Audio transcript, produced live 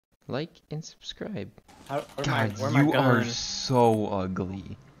like, and subscribe. God, you are so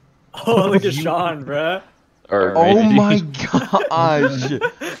ugly. Oh, look at Sean, bruh. Oh my gosh.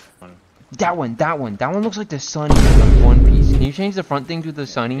 That one looks like the Sunny from One Piece. Can you change the front thing to the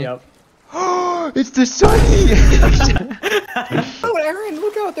Sunny? Yep. It's the Sunny! Oh, Aaron,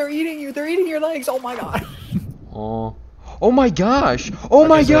 look out, they're eating you. They're eating your legs. Oh my god. Oh my gosh! Oh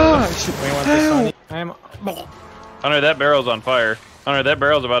my gosh! Help! Hunter, that barrel's on fire. Hunter, that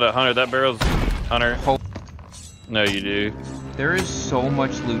barrel's about it. Hunter, that barrel's... Hunter. No, you do. There is so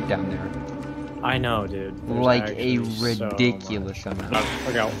much loot down there. I know, dude. There's like a ridiculous amount.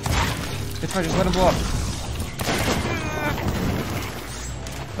 Look out. It's fine, just let him blow up.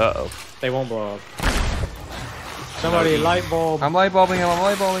 Uh-oh. They won't blow up. Somebody light bulb. I'm light bulbing him, I'm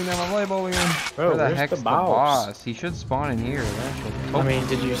light bulbing him. Bro, Where the heck's the boss? He should spawn in here eventually. I mean,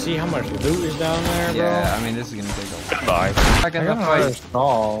 did you see how much loot is down there, bro? Yeah, I mean, this is gonna take a Goodbye. back in the fight.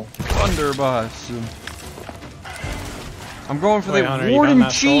 Thunderboss. I'm going for the Warden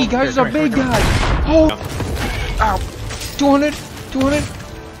Chi. Guys, there's a big guy. Oh! Ow. 200.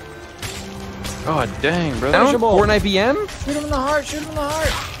 Oh, dang, bro. Down? Fortnite BM? Shoot him in the heart, shoot him in the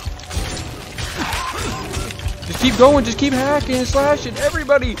heart. Just keep going, just keep hacking and slashing.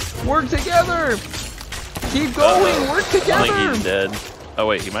 Everybody, work together. Keep going, work together. I think he's dead. Oh,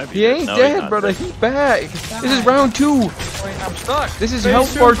 wait, he might be He ain't dead, brother. He's back. This is round 2. Wait, I'm stuck. This is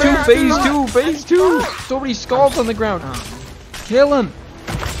health bar 2, phase 2. So many skulls on the ground. Kill him.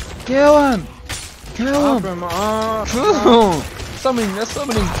 Kill him. Kill him. Summoning, that's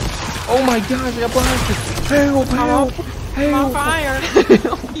summoning. Oh my gosh, I got blasted. Help, help. Help. I'm on fire.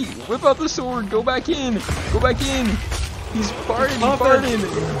 Whip out the sword. Go back in. He's farting,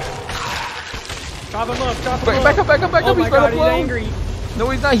 Chop him up, Back up. Oh He's my god, he's blow. angry. No,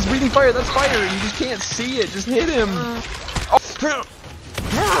 he's not. He's breathing fire. That's fire. You just can't see it. Just hit him. Oh.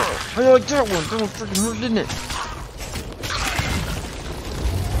 I like that one. That one freaking hurt, didn't it?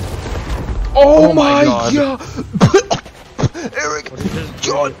 Oh my god. Eric!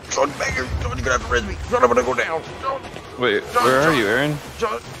 John Banger! John, you're gonna have to res me! John, I'm gonna go down! Wait, where are you, Aaron?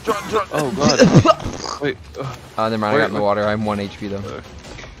 John! Oh, God. Wait. Never mind, I got no water. I'm 1 HP though.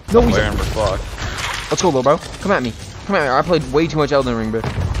 No, Aaron, we're fucked. Let's go, little bro. Come at me. I played way too much Elden Ring, bro.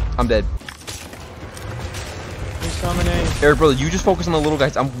 I'm dead. He's summoning. Eric, brother, you just focus on the little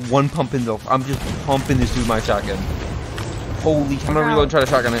guys. I'm one pumping though. I'm just pumping this dude with my shotgun. Holy, I'm gonna reload and try to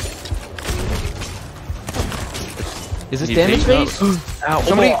shotgun it. Is this damage phase? Ow.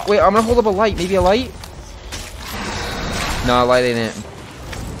 Somebody, wait, I'm gonna hold up a light. Maybe a light? No, a light ain't it.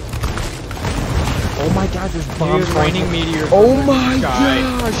 Oh my god, there's bombs raining meteors. Oh my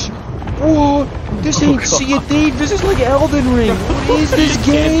gosh! Whoa! This ain't Sea of Thieves. This is like Elden Ring. What is this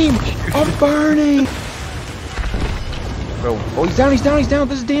game? I'm burning. Bro, oh, he's down.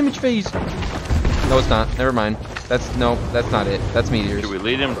 This is damage phase. No, it's not. Never mind. That's not it. That's meteors. Should we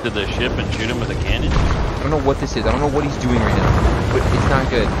lead him to the ship and shoot him with a cannon? I don't know what this is. I don't know what he's doing right now. But it's not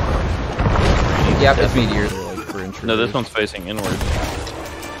good. Yeah, it's meteors. No, this one's facing inward.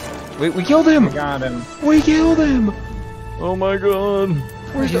 Wait, we killed him! We got him. We killed him! Oh my god.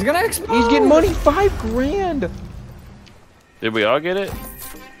 He's gonna explode! He's getting money, 5 grand! Did we all get it?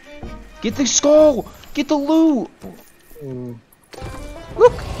 Get the skull! Get the loot!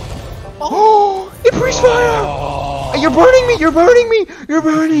 Look! Oh! It breathes fire! You're burning me!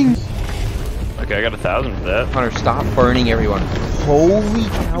 Okay, I got 1,000 for that. Hunter, stop burning everyone. Holy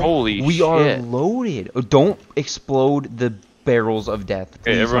cow. Holy shit. We are loaded. Oh, don't explode the barrels of death.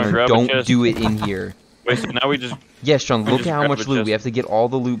 Please, okay, everyone Hunter, grab a don't chest. do it in here. Wait, so now we just... Yes, John, look just at how grab much a loot. chest. We have to get all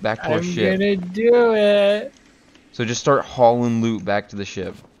the loot back to our ship. I'm gonna do it. So just start hauling loot back to the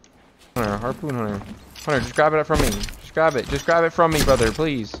ship. Hunter, harpoon Hunter. Hunter, just grab it from me. Just grab it from me, brother,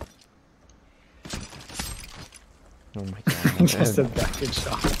 please. Oh my god. Just a bucket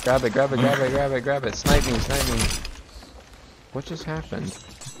shot. Grab it. Snipe me. What just happened?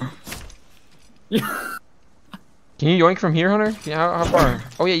 Can you yoink from here, Hunter? Yeah, how far?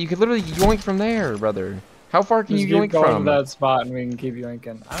 Oh yeah, you could literally yoink from there, brother. How far can you yoink from? from? That spot and we can keep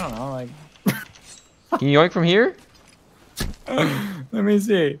yoinking. I don't know, like... Can you yoink from here? Let me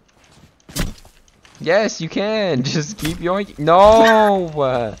see. Yes, you can. Just keep yoinking.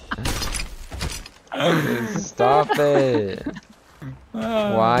 No! Stop it.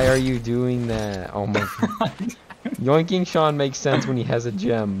 Why are you doing that? Oh my god. Yoinking Sean makes sense when he has a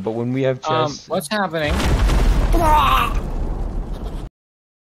gem, but when we have chests... What's happening?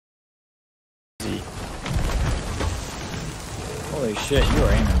 Holy shit, you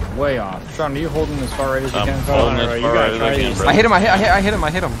are aiming way off. Sean, are you holding as far right as you can? Holding as far right as I can, bro. I hit him.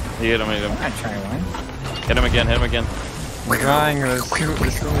 He hit him. I try one. Hit him again. I'm trying. This thing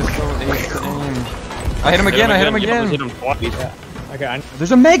is so ace to aim. I hit him again. I hit him again. Hit him twice. Yeah. Okay.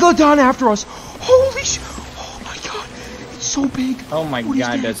 There's a megalodon after us. Holy sh! Oh my god! It's so big. Oh my What is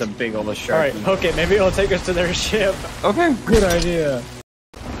god, that? that's a big old All shark. right. Okay. Maybe it'll take us to their ship. Okay. Good idea.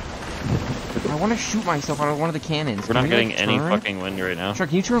 I want to shoot myself out of one of the cannons. We're Can not we, getting like, any turn? fucking wind right now. Sure,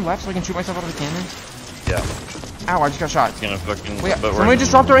 can you turn left so I can shoot myself out of the cannon? Yeah. Ow, I just got shot. It's gonna fucking. Wait, but somebody just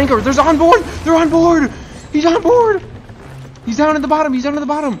dropped their anchor. There's on board. They're on board. He's on board. He's down at the bottom. He's down at the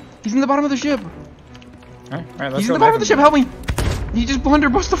bottom. He's in the bottom of the ship. Alright, let's He's go in the bottom of the back ship. Help me. He just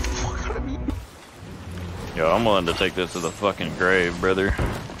blunderbussed the fuck out of me. Yo, I'm willing to take this to the fucking grave, brother.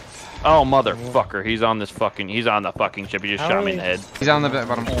 Oh motherfucker, he's on the fucking ship. He just shot me in the head. He's on the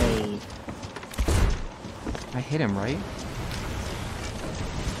bottom. Hey. I hit him, right?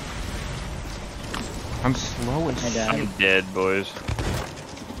 I'm slow as shit. I'm dead, boys.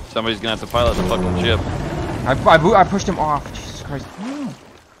 Somebody's gonna have to pilot the fucking ship. I pushed him off. Jesus Christ. Oh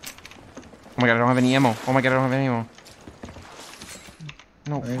my god, I don't have any ammo. Oh my god, I don't have any ammo.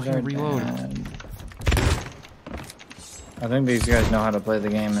 No, Where's fucking our reload. dad? I think these guys know how to play the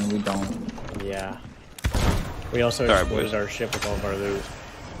game and we don't. Yeah. We also Sorry, exploded boys. our ship with all of our loot.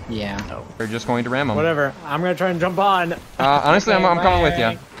 Yeah. They're just going to ram him. Whatever. I'm gonna try and jump on. Honestly, I'm coming with you.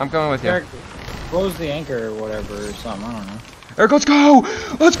 Bye. I'm coming with you. Eric, close the anchor or whatever or something, I don't know. Eric, let's go!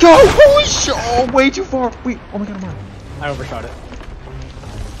 Let's go! Holy shit! Oh, way too far. Wait, oh my god, I'm on. I overshot it.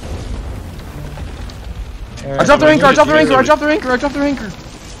 I dropped their anchor! I dropped their anchor! I dropped their anchor! I dropped their anchor!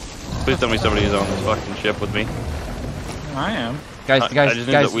 Please tell me somebody's on this fucking ship with me. I am. Guys, I guys, just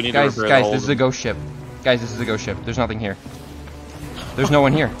knew guys, that we need to guys, repair the guys, hull. this is a ghost ship. Guys, this is a ghost ship. There's nothing here. There's no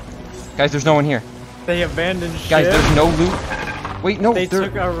one here. Guys, there's no one here. They abandoned ship. Guys, there's no loot. Wait, no, They there.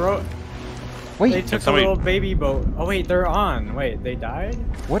 took a They Wait, took somebody- a little baby boat. Oh wait, they're on. Wait, they died?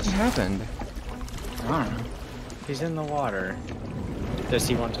 what just happened? I don't know. He's in the water. Does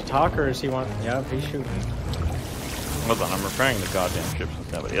he want to talk or does he want? Yep, he's shooting. Hold on, I'm repairing the goddamn ship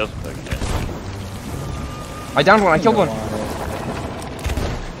since nobody else is taking it. I downed one. I killed one.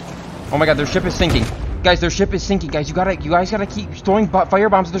 Oh my god, their ship is sinking. Guys, their ship is sinking. Guys, you guys gotta keep throwing fire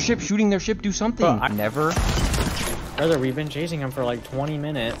bombs at their ship, shooting their ship. Do something. But Never. Brother, we've been chasing him for like 20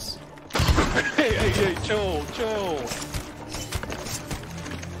 minutes. Hey, chill.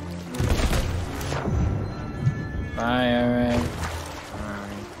 Bye, Eric.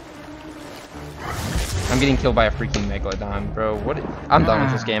 I'm getting killed by a freaking megalodon, bro. What? I'm done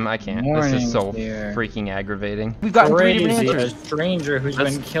with this game. I can't. This Morning, is so dear. freaking aggravating. We've gotten 3 different Crazy. A answers. stranger who's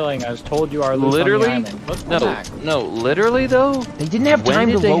That's- been killing us told you our loot's on Literally? the island. Let's go No, back. no, literally though. They didn't have When time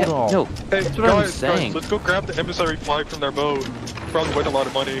did to they load ha- all. No, Hey, that's what I'm guys, saying. let's go grab the emissary flag from their boat. Probably win a lot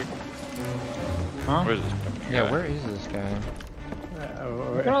of money. Huh? Where's this? Yeah, where is this guy?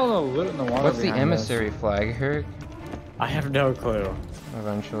 Look at all the loot in the water. What's the behind us. emissary flag, Herc? I have no clue.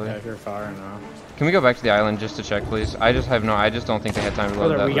 Eventually. Yeah, if you're far enough. Can we go back to the island just to check, please? I just don't think they had time to load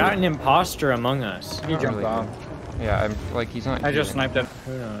Brother, that we got loot. an imposter among us. He Not jumped really. off. Yeah, I'm like he's not. I just here. sniped him.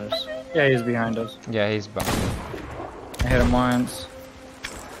 Who knows? Yeah, he's behind us. Yeah, he's behind. I hit him once.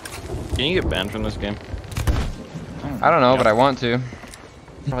 Can you get banned from this game? I don't know, but I want to.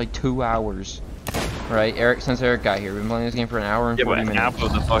 For like 2 hours. Right, since Eric got here, we've been playing this game for an hour and Yeah, 40 but minutes. half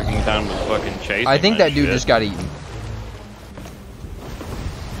of the fucking time was fucking chasing. I think that dude just got eaten.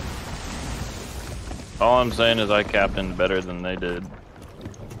 All I'm saying is I captained better than they did.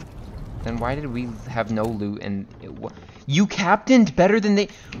 Then why did we have no loot and you captained better than they,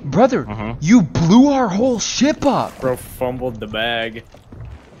 brother? You blew our whole ship up. Bro fumbled the bag.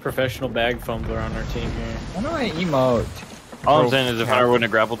 Professional bag fumbler on our team here. Why do I emote? All I'm saying is if Hunter wouldn't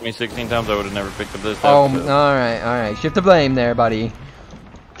have grappled me 16 times, I would have never picked up this Oh, stuff. all right. Shift the blame there, buddy.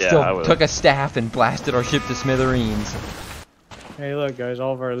 Yeah, Still I would. took a staff and blasted our ship to smithereens. Hey, look, guys,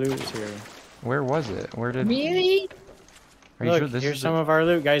 all of our loot is here. Where was it? Where did? Really? Are you Look, sure this here's is some of our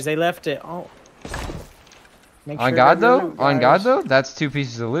loot, guys. They left it. Oh. Make on sure God you have your though? loot, On God guys. though? That's 2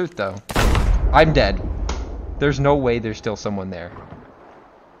 pieces of loot though. I'm dead. There's no way there's still someone there.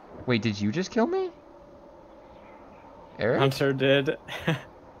 Wait, did you just kill me? Eric? Hunter did.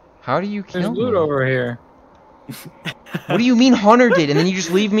 How do you There's kill loot me? over here. What do you mean Hunter did and then you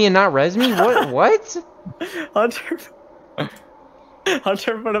just leave me and not res me? What? Hunter.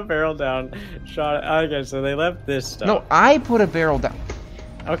 Hunter put a barrel down. Shot it. Okay, so they left this stuff. No, I put a barrel down.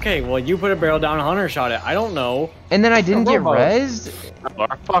 Okay, well, you put a barrel down. Hunter shot it. I don't know. And then I didn't get Robo. rezzed?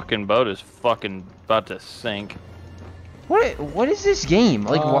 Our fucking boat is fucking about to sink. What is this game?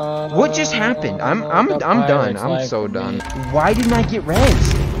 Like what just happened? I'm the done. pirates I'm like so me. done. Why didn't I get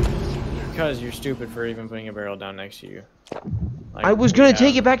rezzed? Because you're stupid for even putting a barrel down next to you. Like, I was we gonna have.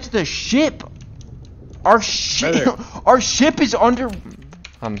 take it back to the ship. Our ship is under.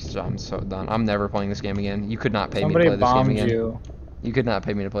 I'm so done. I'm never playing this game again. You could not pay me to play this game bombed again. you. You could not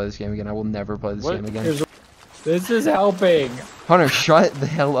pay me to play this game again. I will never play this game again. This is helping. Hunter, shut the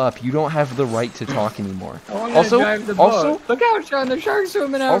hell up. You don't have the right to talk anymore. I wanted Also, to drive the boat. Look out, Sean, the shark's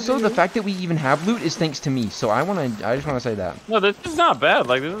swimming out. Also, the fact that we even have loot is thanks to me. So I just want to say that. No, this is not bad.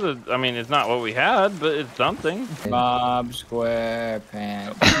 Like this is I mean, it's not what we had, but it's something. Bob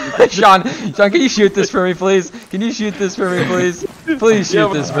SquarePants. Sean, can you shoot this for me, please? Can you shoot this for me, please? Please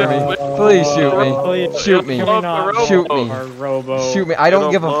shoot this for me. Please shoot me. Shoot me. Shoot me. Shoot me. I don't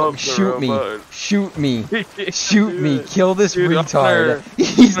give a fuck. Shoot me. Shoot me. Shoot me. Kill this retard.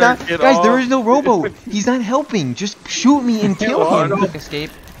 He's not. Guys, there is no rowboat. He's not helping. Just shoot me and kill him. Escape.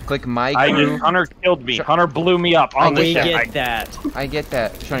 Click my crew. Hunter killed me. Hunter blew me up on the ship. Get that. I get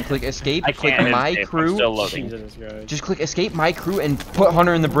that. Sean, click escape. I Click can't my escape. I'm crew. still loading. Jesus Christ. Just click escape my crew and put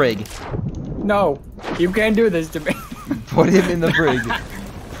Hunter in the brig. No, you can't do this to me. Put him in the brig.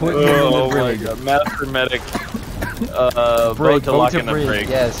 Put him in the brig. God. Master medic. Brig, boat to lock in the brig.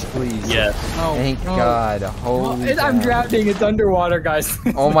 Yes, please. Yes. No, Thank no. God. Holy I'm cow. drowning. It's underwater, guys.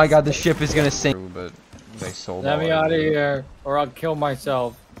 Oh my God, the ship is gonna sink. But they sold Let all me of out of it. here, or I'll kill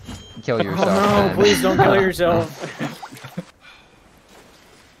myself. Kill yourself. Oh no, then. please don't kill yourself.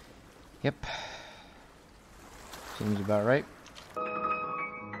 Yep. Seems about right.